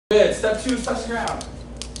Good. Step 2, touch the ground.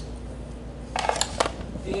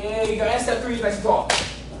 There you go. And step 3, nice and tall.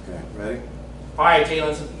 Okay, ready? Alright,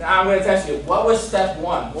 Jalen, so now I'm going to test you. What was step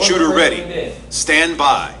 1? What Shooter ready. Stand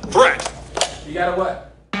by. Threat. You got a what?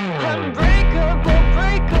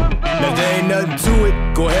 Now there ain't nothing to it.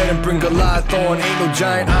 Go ahead and bring Goliath on. Ain't no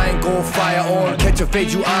giant, I ain't gon' fire on. Catch a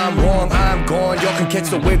fade, you I'm wrong, I'm gone. Y'all can catch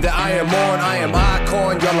the wave that I am on. I am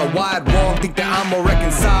icon, y'all are wide wrong. Think that I'm a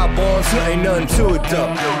reconcile born, so ain't nothing to it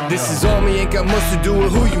though. This is on me, ain't got much to do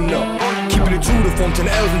with who you know. Keeping it true to form 10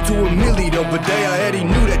 L's into a milli though. But they already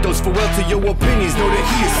knew that those farewell to your opinions. Know that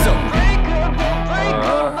he is something.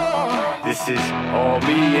 This is all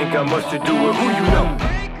me, ain't got much to do with who you know.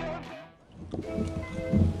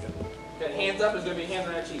 Hands up is going to be hands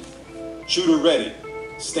on our cheeks. Shooter ready.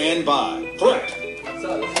 Stand by. Threat.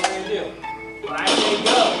 So this is what we're going to do. When I say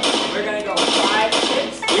go, we're going to go 5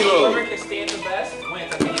 kicks. Reload. Whoever can stand the best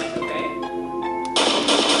wins at the end, okay?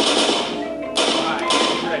 Alright,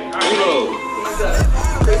 ready. Alright, Reload. hands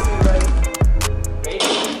up. Kristen, ready? Ready?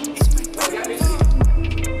 We got basically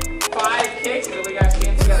 5 kicks and then we got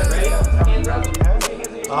hands together. Ready? Hands up.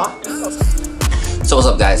 So what's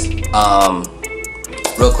up, guys?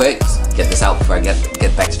 Real quick, get this out before I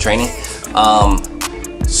get back to training.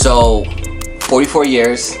 So 44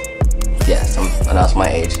 years, yes, I'm announcing my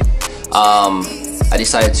age. I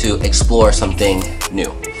decided to explore something new,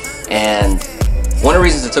 and one of the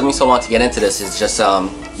reasons it took me so long to get into this is just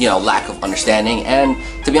you know, lack of understanding, and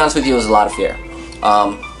to be honest with you, it was a lot of fear.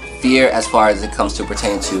 Fear as far as it comes to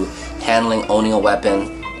pertaining to handling, owning a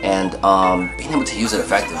weapon, and being able to use it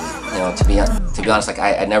effectively. You know, to be honest, like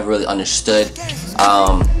I never really understood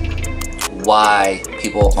why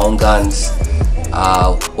people own guns,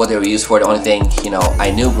 what they were used for. The only thing, you know,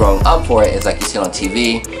 I knew growing up for it is like you see it on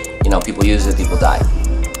TV. You know, people use it, people die.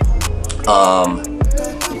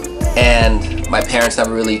 And my parents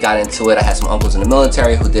never really got into it. I had some uncles in the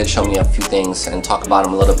military who did show me a few things and talk about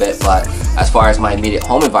them a little bit. But as far as my immediate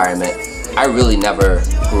home environment, I really never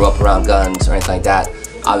grew up around guns or anything like that.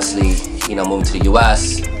 Obviously, you know, moving to the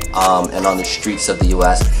U.S. And on the streets of the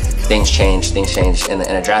U.S., things changed in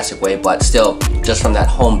a drastic way. But still, just from that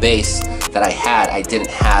home base that I had, I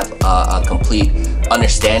didn't have a complete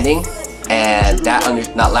understanding, and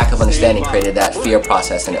that lack of understanding created that fear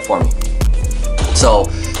process in it for me. So,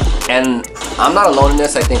 and I'm not alone in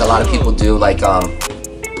this. I think a lot of people do. Like, not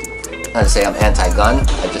to say I'm anti-gun.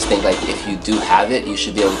 I just think like if you do have it, you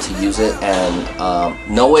should be able to use it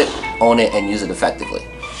and know it, own it, and use it effectively.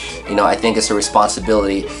 You know, I think it's a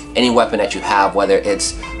responsibility. Any weapon that you have, whether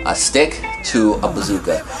it's a stick to a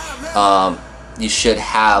bazooka, you should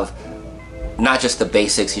have not just the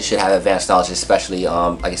basics. You should have advanced knowledge, especially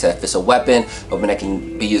like I said, if it's a weapon that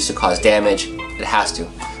can be used to cause damage, it has to.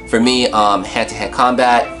 For me, hand-to-hand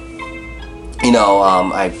combat. You know,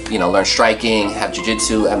 I learned striking, have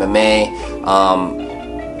jiu-jitsu, MMA.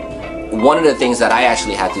 One of the things that I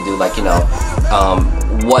actually had to do, like, you know,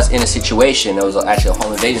 was in a situation, it was actually a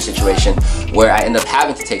home invasion situation, where I ended up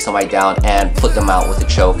having to take somebody down and put them out with a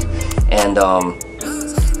choke. And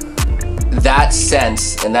in that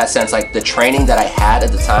sense, like the training that I had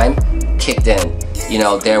at the time kicked in. You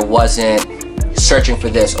know, there wasn't searching for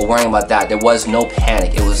this or worrying about that. There was no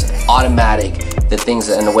panic. It was automatic, the things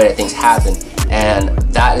and the way that things happen. And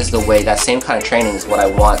that is the way, that same kind of training is what I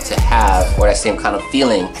want to have, or that same kind of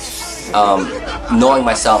feeling. Knowing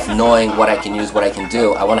myself, knowing what I can use, what I can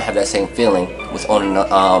do, I want to have that same feeling with owning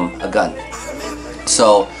a gun.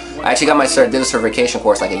 So I actually got did a certification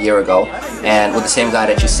course like a year ago, and with the same guy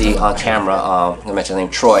that you see on camera, I mentioned his name,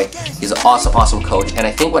 Troy. He's an awesome coach. And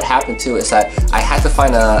I think what happened too is that I had to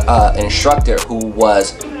find an instructor who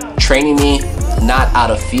was training me not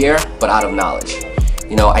out of fear, but out of knowledge.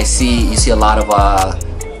 You know, you see a lot of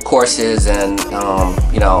courses and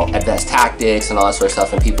you know, advanced tactics and all that sort of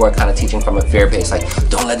stuff, and people are kind of teaching from a fear base, like,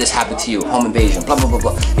 don't let this happen to you, home invasion, blah blah blah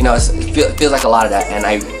blah. You know, it feels like a lot of that, and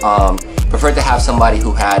I preferred to have somebody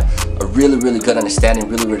who had a really good understanding,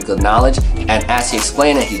 really good knowledge. And as he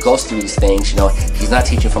explained it, he goes through these things. You know, he's not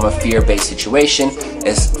teaching from a fear-based situation.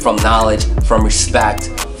 It's from knowledge, from respect,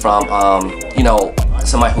 from you know,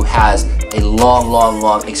 somebody who has a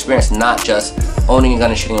long experience, not just owning a gun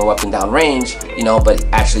and shooting a weapon down range, you know, but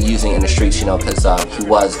actually using it in the streets, you know, because he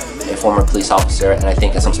was a former police officer, and I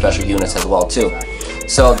think in some special units as well too.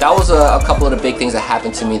 So that was a couple of the big things that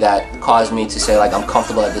happened to me that caused me to say, like, I'm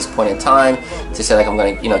comfortable at this point in time, to say, like, I'm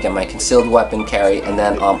going to, you know, get my concealed weapon carry, and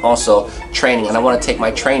then also training. And I want to take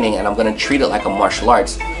my training and I'm going to treat it like a martial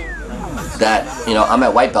arts. That, you know, I'm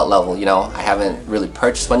at white belt level. You know, I haven't really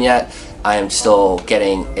purchased one yet. I am still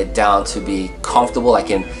getting it down to be comfortable. I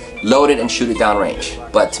can load it and shoot it downrange.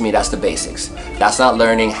 But to me, that's the basics. That's not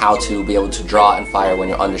learning how to be able to draw and fire when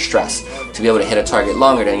you're under stress. To be able to hit a target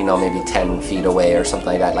longer than, you know, maybe 10 feet away or something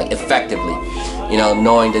like that, like effectively. You know,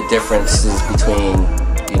 knowing the differences between,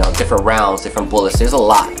 you know, different rounds, different bullets. There's a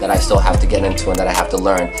lot that I still have to get into and that I have to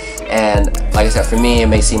learn. And like I said, for me, it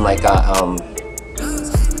may seem like,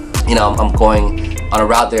 you know, I'm going on a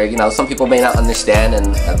route there. You know, some people may not understand,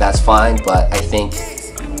 and that's fine. But I think,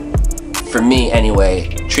 for me anyway,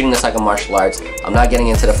 treating this like a martial arts, I'm not getting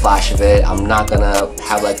into the flash of it. I'm not gonna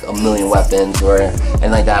have like a million weapons or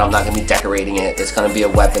anything like that. I'm not gonna be decorating it. It's gonna be a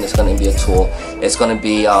weapon. It's gonna be a tool. It's gonna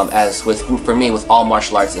be, as with, for me, with all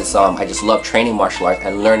martial arts, it's I just love training martial arts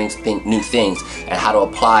and learning new things and how to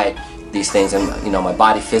apply these things, and you know, my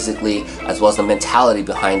body physically as well as the mentality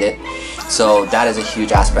behind it. So that is a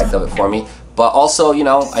huge aspect of it for me. But also, you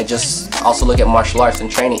know, I just also look at martial arts and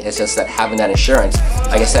training. It's just that having that insurance.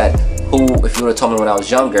 Like I said, if you would have told me when I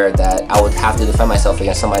was younger that I would have to defend myself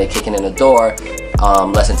against somebody kicking in the door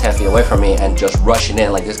less than 10 feet away from me and just rushing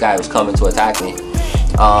in like this guy was coming to attack me,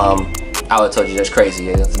 I would have told you that's crazy.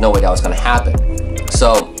 There's no way that was going to happen.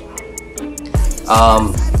 So,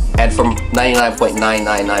 and from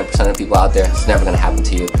 99.999% of the people out there, it's never going to happen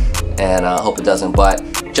to you. And I hope it doesn't. But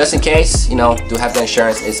just in case, you know, do have the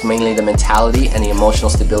insurance. It's mainly the mentality and the emotional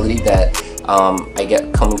stability that I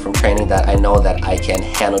get coming from training, that I know that I can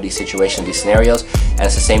handle these situations, these scenarios. And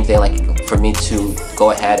it's the same thing, like for me to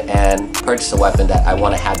go ahead and purchase a weapon, that I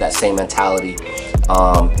want to have that same mentality,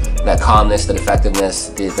 that calmness, that effectiveness,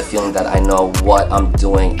 the feeling that I know what I'm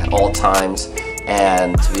doing at all times,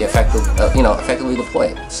 and to be effective, you know, effectively deploy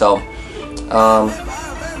it. So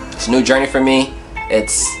it's a new journey for me.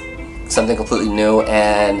 It's something completely new,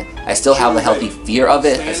 and I still have a healthy fear of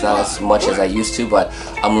it. It's not as much as I used to, but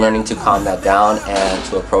I'm learning to calm that down and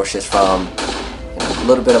to approach this from, you know, a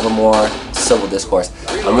little bit of a more civil discourse.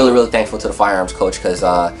 I'm really thankful to the firearms coach, because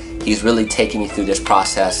he's really taking me through this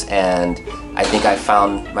process, and I think I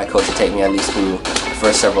found my coach to take me at least through the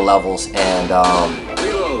first several levels, and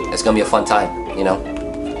it's gonna be a fun time, you know.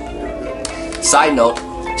 Side note,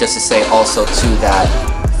 just to say also too, that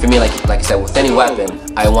for me, like I said, with any weapon,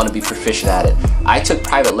 I want to be proficient at it. I took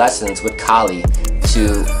private lessons with Kali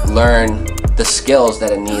to learn the skills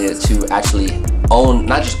that I needed to actually own,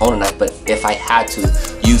 not just own a knife, but if I had to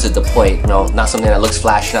use it, deploy it, you know, not something that looks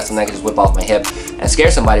flashy, not something I can just whip off my hip and scare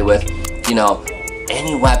somebody with. You know,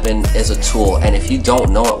 any weapon is a tool, and if you don't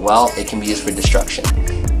know it well, it can be used for destruction.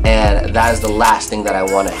 And that is the last thing that I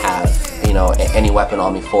want to have, you know, any weapon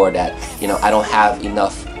on me for, that, you know, I don't have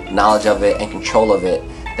enough knowledge of it and control of it,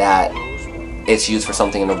 that it's used for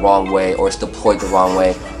something in the wrong way, or it's deployed the wrong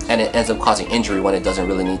way, and it ends up causing injury when it doesn't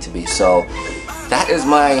really need to be. So that is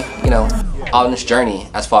my, you know, on this journey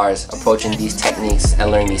as far as approaching these techniques and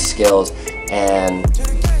learning these skills and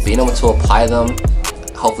being able to apply them.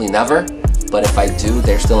 Hopefully never, but if I do,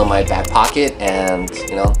 they're still in my back pocket. And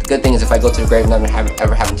you know, the good thing is, if I go to the grave, I'm never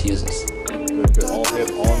ever having to use this. Good. All hip,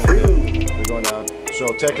 all on the hip. They're going down. So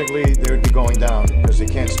technically, they would be going down because they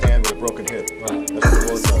can't stand with a broken hip. Right. That's what the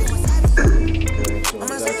bullet does. Okay, so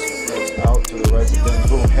that's out to the right. Then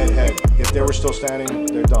boom, head. If they were still standing,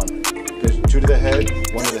 they're done. There's two to the head,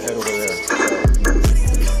 one to the head over there.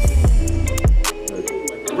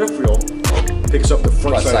 The rip reel picks up the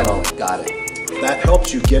front side only. Got it. That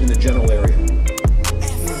helps you get in the general area.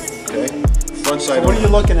 Okay, front side. So what are you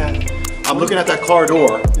looking at? I'm looking at that car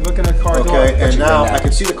door. You're looking at car door. Okay, and now I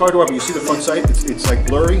can see the car door, but you see the front sight? It's like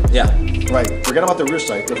blurry. Yeah. Right. Forget about the rear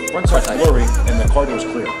sight. The front sight's blurry, and the car door is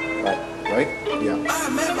clear. Right. Right? Yeah.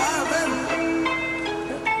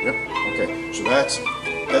 Yep. Okay. So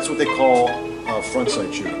that's what they call front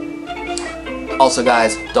sight shooting. Also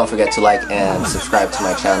guys, don't forget to like and subscribe to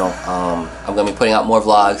my channel. I'm going to be putting out more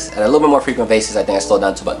vlogs at a little bit more frequent basis. I think I slowed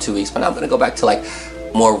down to about 2 weeks, but now I'm going to go back to like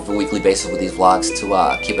more of a weekly basis with these vlogs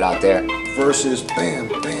to keep it out there. Versus bam,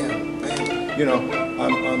 bam, bam. You know,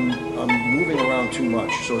 I'm moving around too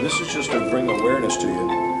much. So this is just to bring awareness to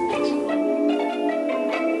you